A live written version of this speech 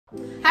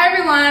Hi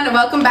everyone,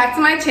 welcome back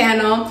to my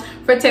channel.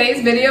 For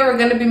today's video, we're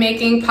going to be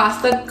making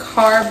pasta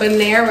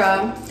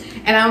carbonara,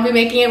 and I'll be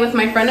making it with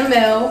my friend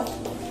Emil.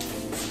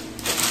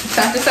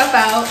 Shout yourself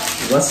out.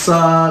 What's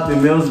up?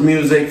 Emil's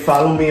Music.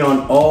 Follow me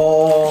on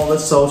all the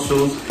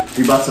socials.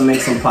 We about to make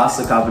some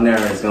pasta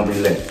carbonara. It's gonna be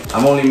lit.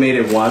 I've only made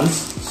it once,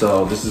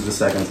 so this is the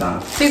second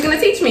time. She's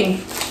gonna teach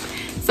me.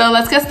 So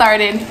let's get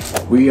started.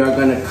 We are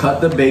gonna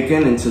cut the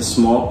bacon into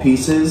small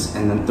pieces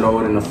and then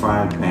throw it in the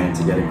frying pan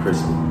to get it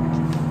crispy.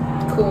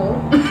 Cool.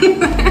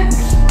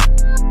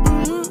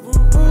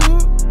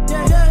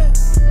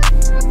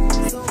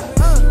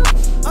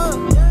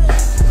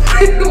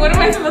 What am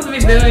I supposed to be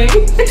doing?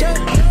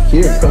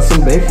 Here, cut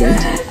some bacon.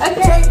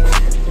 Okay.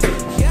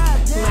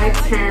 My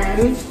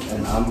turn.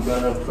 And I'm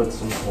gonna put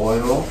some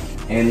oil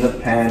in the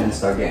pan and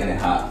start getting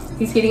it hot.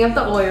 He's heating up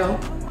the oil.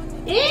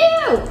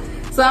 Ew!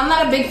 So I'm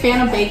not a big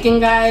fan of bacon,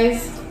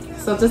 guys.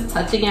 So just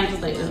touching it, I'm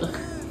just like, ugh.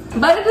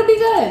 But it'll be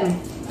good.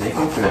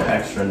 Bacon feel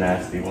extra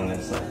nasty when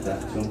it's like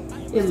that too.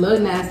 It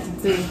look nasty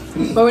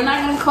too. But we're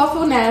not gonna call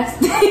for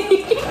nasty.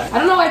 I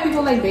don't know why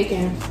people like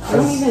bacon. It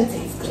don't even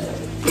taste good.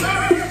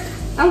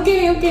 I'm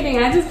kidding.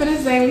 I just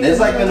finished saying. There's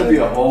like gonna be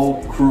a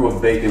whole crew of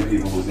bacon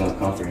people who's gonna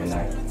come for your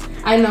night.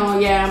 I know,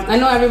 yeah. I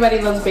know everybody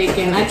loves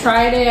bacon. I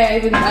tried it.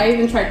 I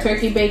even tried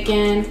turkey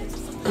bacon.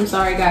 I'm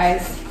sorry,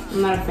 guys.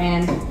 I'm not a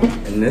fan.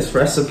 In this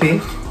recipe,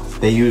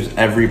 they use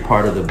every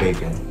part of the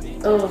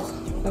bacon. Oh,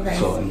 okay.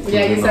 So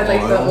yeah, you said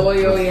like the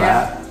oil,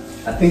 yeah.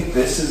 I think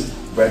this is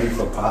ready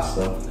for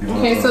pasta.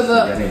 Okay, so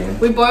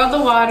we boiled the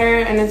water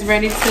and it's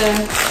ready to.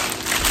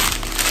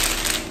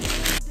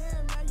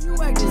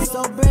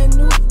 So brand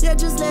new, yeah,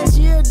 just last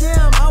year,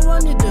 damn, I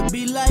wanted to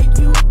be like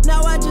you.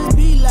 Now I just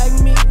be like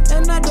me,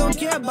 and I don't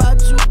care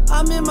about you.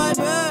 I'm in my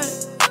bed,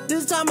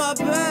 this time I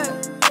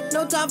bed.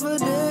 No time for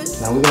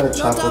this. Now we gotta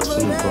chop up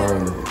some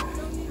garlic.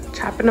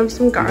 Chopping up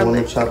some garlic. You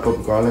wanna chop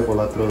up garlic while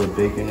I throw the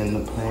bacon in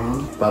the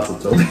pan? About to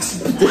throw this.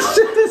 This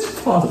shit is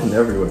falling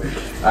everywhere.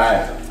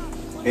 Alright,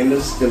 in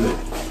the skillet.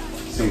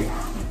 See.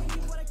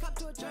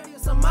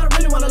 I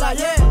really wanna like,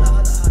 yeah.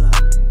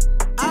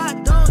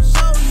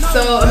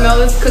 So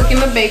Emil is cooking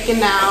the bacon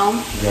now.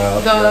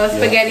 Yep, the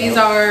spaghettis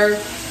are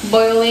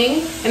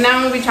boiling, and now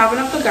I'm gonna be chopping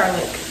up the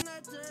garlic.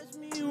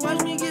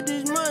 Watch me get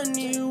this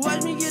money.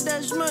 Watch me get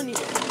that money.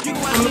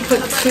 I'm gonna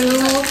put 2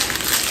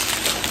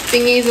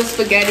 thingies of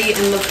spaghetti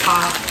in the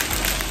pot.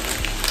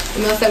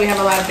 Emil said we have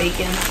a lot of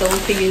bacon, so we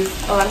could use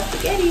a lot of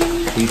spaghetti.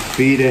 He's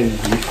feeding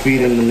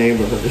the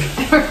neighborhood.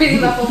 We're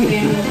feeding the whole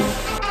family.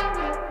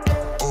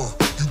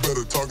 You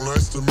better talk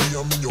nice to me.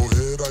 I'm in your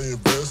head. I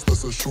invest.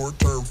 That's a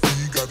short-term fee.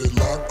 Got it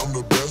locked. I'm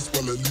the best.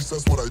 Well, at least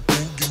that's what I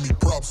think. Give me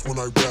props when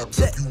I rap.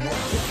 If you want.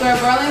 So we're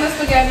boiling the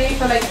spaghetti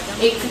for like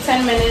 8 to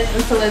 10 minutes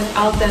until it's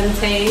al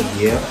dente.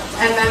 Yeah.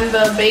 And then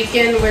the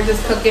bacon, we're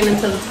just cooking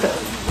until it's cooked.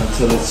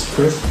 Until it's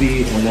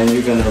crispy, and then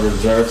you're gonna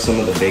reserve some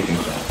of the bacon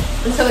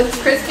fat. Until it's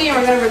crispy, and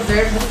we're gonna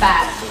reserve the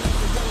fat.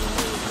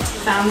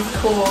 Sounds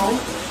cool.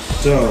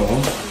 So,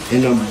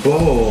 in a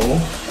bowl.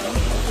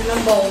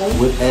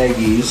 With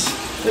eggies.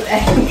 With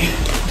eggs.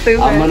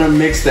 I'm gonna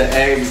mix the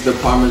eggs, the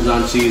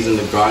Parmesan cheese, and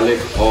the garlic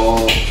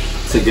all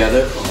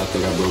together. Oh, I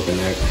think I broke an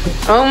egg.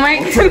 Oh my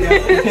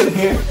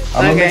goodness.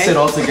 I'm gonna mix it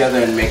all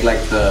together and make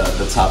like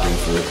the topping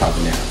for the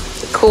carbonara.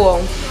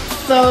 Cool.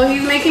 So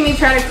he's making me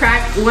try to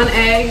crack 1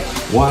 egg.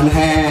 One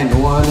hand.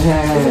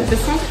 Is it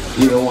this one?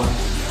 Either one.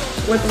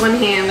 With 1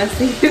 hand. Let's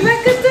see if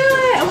I could do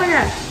it. Oh my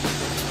god.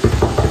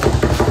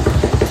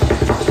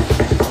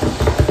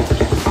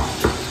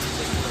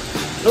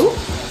 Ooh,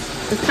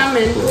 it's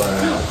coming.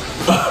 Wow.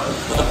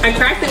 I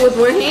cracked it with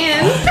 1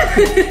 hand.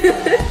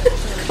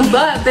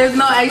 But there's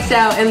no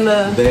eggshell in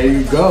the... There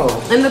you go.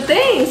 In the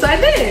thing, so I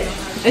did.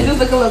 It just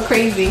looked a little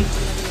crazy.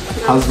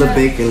 How's the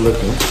bacon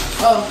looking?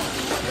 Oh,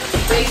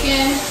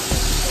 bacon.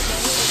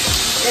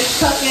 It's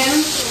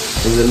cooking.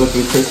 Is it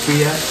looking crispy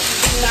yet?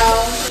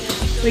 No.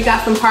 We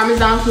got some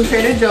Parmesan from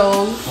Trader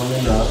Joe's.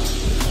 Coming up.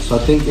 So I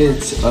think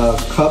it's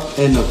 1.25 cups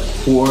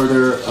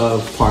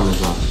of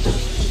Parmesan.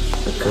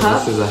 A cup? So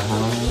this is a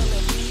half.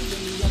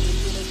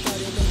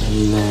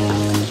 And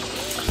then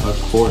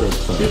 1/4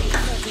 cup.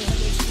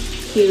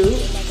 Cute.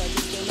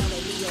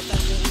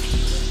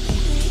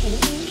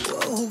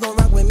 Who gon'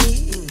 rock with me?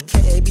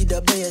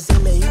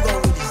 K-A-B-W-S-M-A, you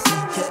gon' need to see,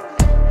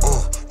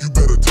 You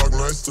better talk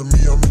nice to me.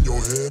 I'm in your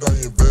head. I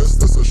invest.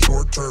 That's a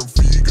short-term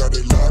fee. Got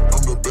it locked.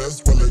 I'm the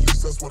best. Well, at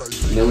least that's what I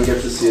think. And then we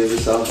get to see if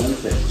it's al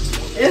dente.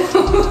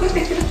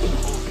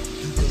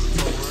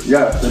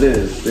 Yeah, it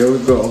is. There we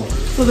go.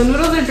 So the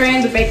noodles are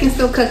drained, the bacon's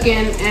still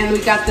cooking, and we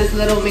got this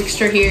little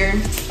mixture here.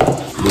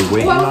 We're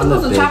waiting on the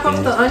bacon. Chop up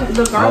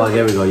the garlic. Oh,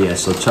 there we go. Yeah,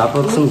 so chop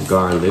up some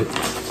garlic.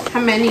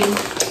 How many?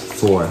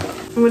 4.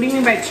 What do you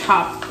mean by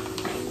chop?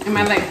 Am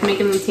I like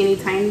making them teeny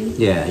tiny?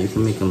 Yeah, you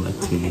can make them like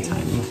teeny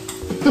tiny.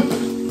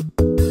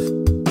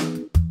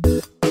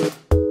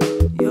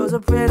 You're a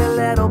pretty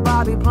little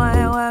Bobby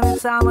playing every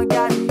time I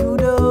got you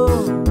do.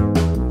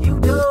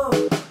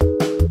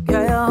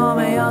 Yeah, you hold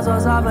me on so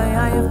softly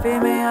and you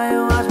feed me and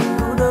you watch me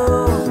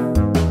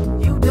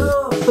you do.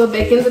 So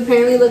bacon's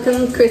apparently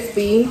looking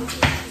crispy.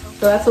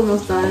 So that's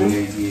almost done.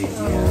 You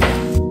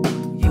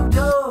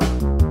do.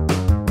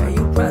 And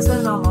you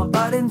pressing on my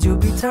buttons, you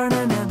be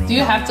turning them. Do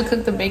you have to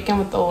cook the bacon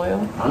with the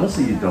oil?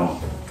 Honestly, you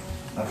don't.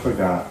 I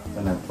forgot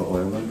when I put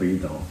oil in, but you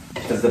don't.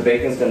 Because the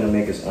bacon's gonna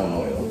make its own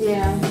oil.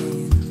 Yeah.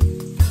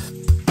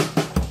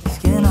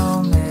 Skin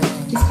on me.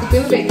 He's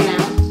cooking the bacon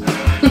now.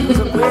 It's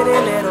a pretty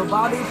little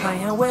Bobby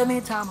playing with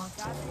me.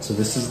 So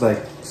this is like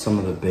some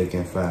of the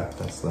bacon fat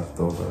that's left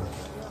over.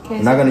 Okay,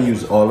 We're not gonna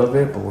use all of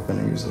it, but we're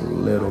gonna use a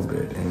little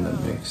bit in the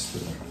mix too.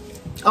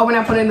 Oh, we're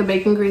not putting the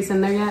bacon grease in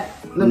there yet?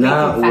 The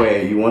Nah, bacon fat.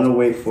 wait. You wanna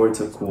wait for it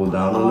to cool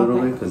down a little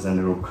okay. bit, because then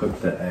it'll cook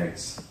the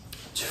eggs.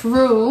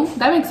 True,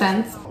 that makes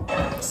sense.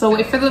 So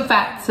wait for the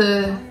fat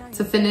to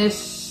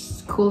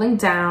finish cooling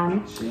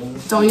down.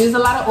 Don't use a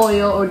lot of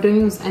oil, or don't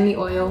use any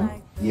oil.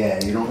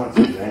 Yeah, you don't have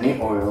to use any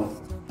oil.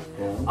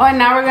 Oh, and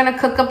now we're gonna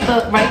cook up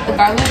the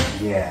garlic.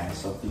 Yeah,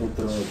 so you can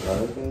throw the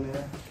garlic in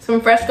there. Some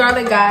fresh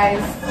garlic,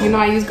 guys. You know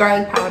I use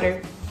garlic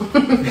powder.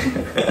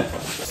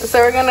 So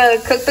we're gonna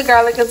cook the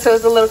garlic until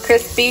it's a little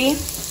crispy.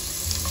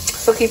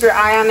 So keep your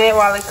eye on it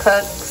while it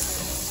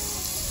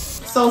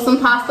cooks. So some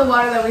pasta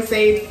water that we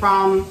saved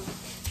from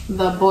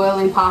the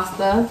boiling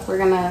pasta. We're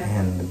gonna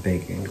And the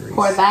bacon grease.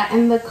 pour that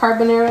in the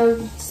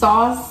carbonara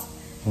sauce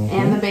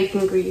and the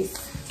bacon grease.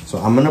 So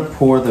I'm gonna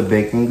pour the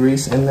bacon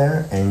grease in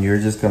there, and you're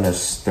just gonna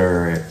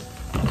stir it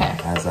Okay.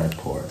 as I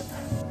pour it.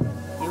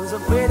 You was a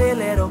pretty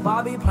little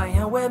Bobby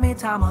playing with me.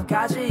 Time I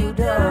got you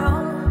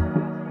down.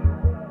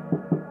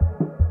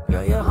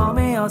 Girl, you hold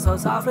me on so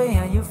softly,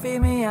 and you feed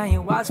me, and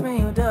you watch me,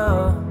 you do.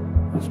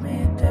 Watch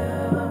me do.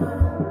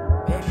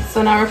 Baby.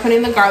 So now we're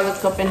putting the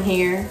garlic up in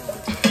here.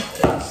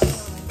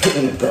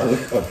 Putting the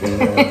garlic up in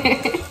there.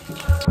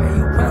 When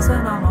you pressing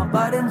on my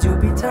buttons, you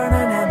be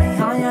turning at me,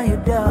 how yeah, you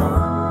do.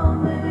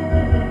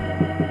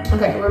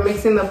 Okay, we're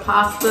mixing the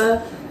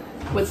pasta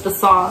with the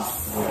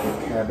sauce,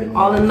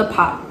 all in the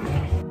pot.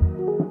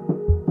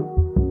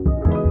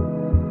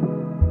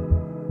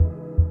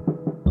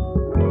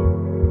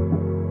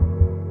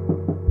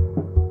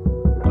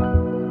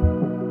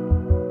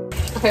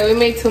 Okay, we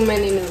made too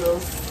many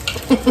noodles.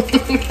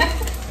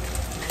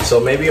 So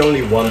maybe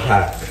only one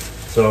pack.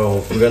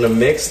 So we're gonna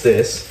mix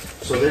this.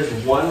 So there's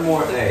one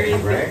more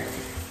egg, right?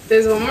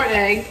 There's one more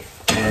egg.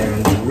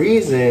 And the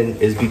reason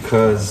is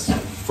because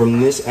from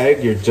this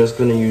egg, you're just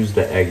gonna use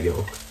the egg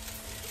yolk.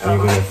 And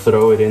you're gonna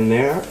throw it in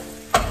there,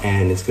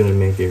 and it's gonna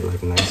make it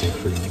like nice and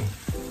creamy.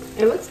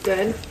 It looks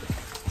good.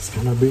 It's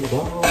gonna be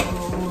bomb.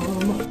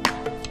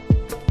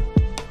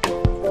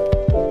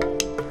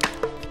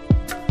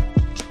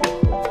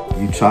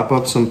 You chop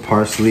up some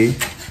parsley.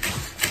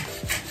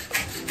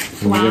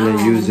 And we're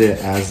gonna use it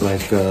as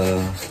like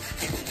a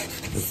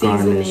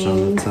garnish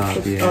on the top.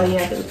 Yeah. Oh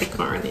yeah, the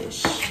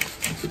garnish.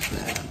 Look at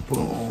that.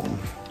 Boom.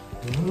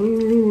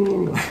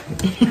 Ooh.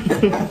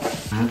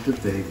 Add the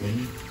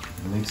bacon.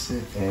 Mix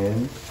it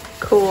in.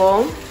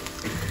 Cool.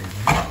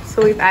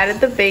 So we've added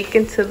the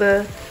bacon to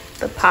the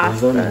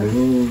pasta,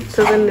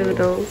 to the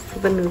noodles.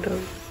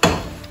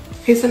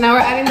 Okay, so now we're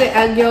adding the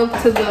egg yolk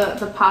to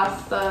the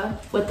pasta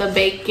with the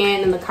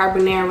bacon and the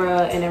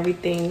carbonara and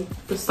everything.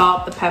 The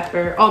salt, the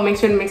pepper. Oh, make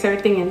sure to mix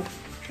everything in.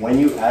 When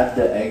you add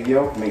the egg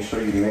yolk, make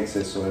sure you mix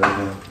it so it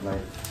doesn't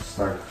like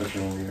start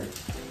cooking weird.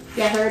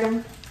 Yeah, I heard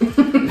him.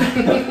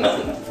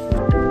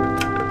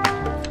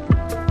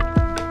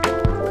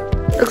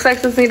 Looks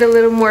like this needs a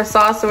little more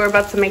sauce, so we're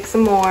about to make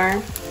some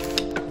more.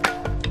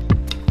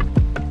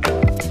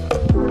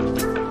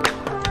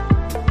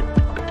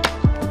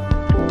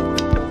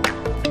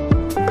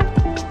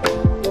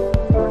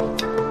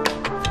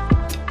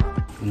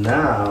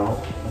 Now,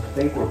 I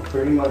think we're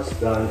pretty much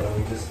done, and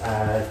we just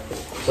add.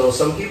 So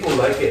some people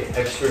like it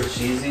extra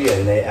cheesy,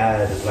 and they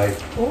add like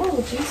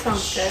Oh, geez,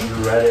 sounds good.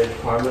 shredded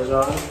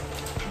Parmesan.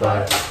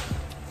 But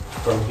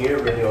from here,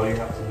 really, all you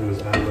have to do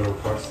is add a little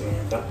parsley, and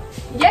you're done.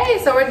 Yay,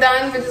 so we're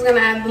done. We're just gonna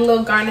add the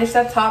little garnish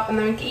at top, and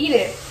then we can eat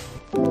it.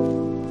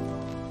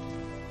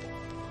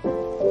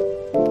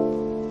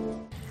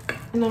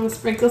 And I'm gonna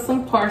sprinkle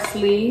some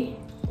parsley,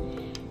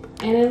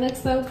 and it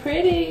looks so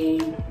pretty.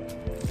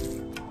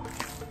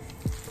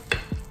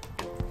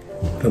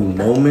 The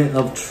moment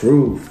of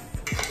truth.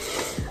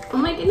 Oh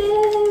my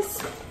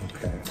goodness.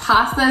 Okay.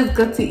 Pasta is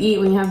good to eat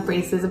when you have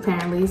braces,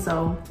 apparently,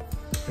 so.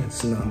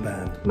 It's not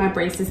bad. My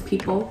braces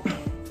people.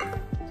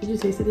 Did you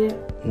taste it yet?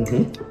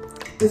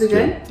 Mm-hmm. Is it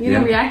good? You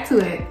didn't react to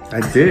it.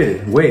 I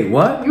did. Wait,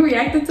 what? You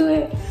reacted to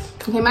it?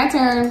 Okay, my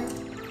turn.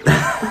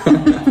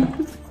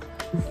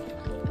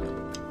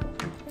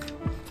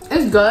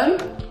 It's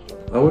good,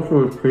 I wish it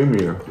was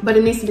creamier. but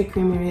it needs to be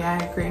creamier. Yeah,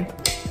 I agree.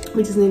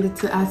 We just needed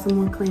to add some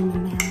more cream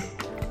in there.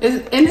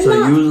 It's So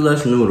not, use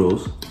less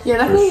noodles. yeah,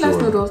 definitely less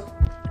sure. noodles.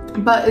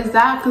 But is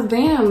that, cause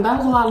damn, that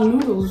was a lot of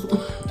noodles.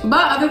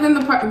 But other than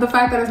the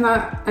fact that it's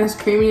not as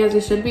creamy as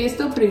it should be, it's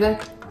still pretty good.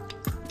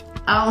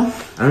 And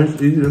it's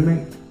easy to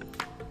make.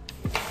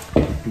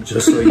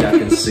 Just so y'all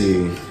can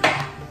see.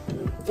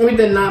 We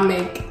did not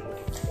make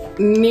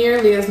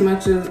nearly as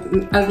much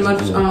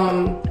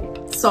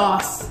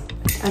sauce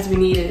as we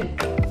needed.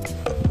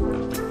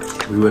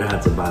 We would have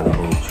had to buy the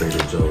whole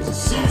Trader Joe's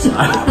sauce.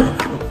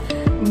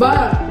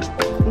 But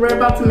we're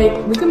about to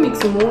we can make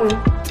some more.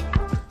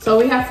 So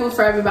we have food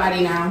for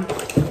everybody now.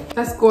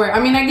 Let's score. I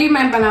mean, I gave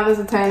my empanadas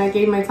a 10, I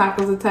gave my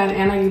tacos a 10,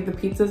 and I gave the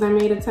pizzas I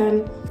made a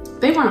 10.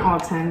 They weren't all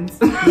 10s.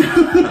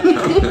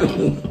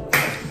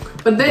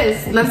 But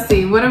this, let's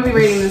see, what are we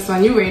rating this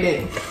one? You rate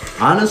it.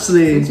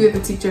 Honestly, you're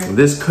the teacher.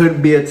 This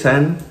could be a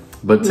 10,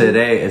 but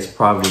today it's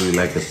probably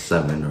like a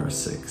 7 or a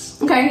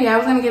 6. Okay, yeah, I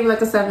was gonna give it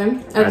like a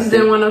 7. I just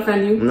didn't want to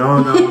offend you.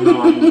 No.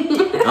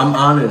 I'm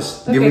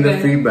honest. Okay, give me the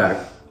feedback.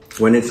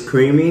 When it's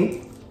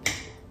creamy,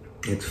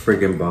 it's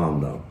freaking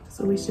bomb though.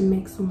 So we should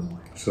make some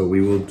more. So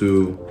we will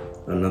do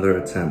another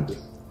attempt.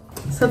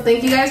 So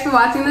thank you guys for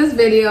watching this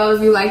video.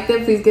 If you liked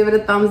it, please give it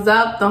a thumbs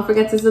up. Don't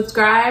forget to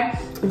subscribe.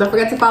 And don't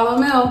forget to follow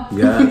Emil.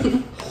 Yeah.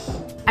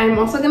 I'm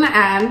also gonna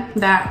add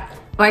that,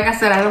 like I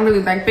said, I don't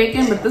really like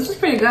bacon, but this is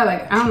pretty good.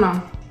 Like, I don't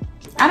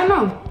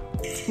know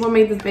what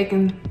made this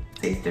bacon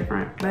taste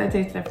different, but it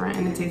tastes different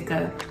and it tastes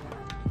good.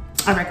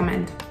 I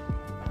recommend.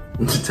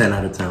 10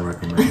 out of 10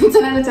 recommend.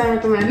 10 out of 10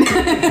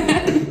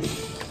 recommend.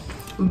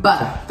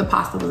 But the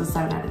pasta was a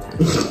 7 out of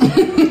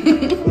 10.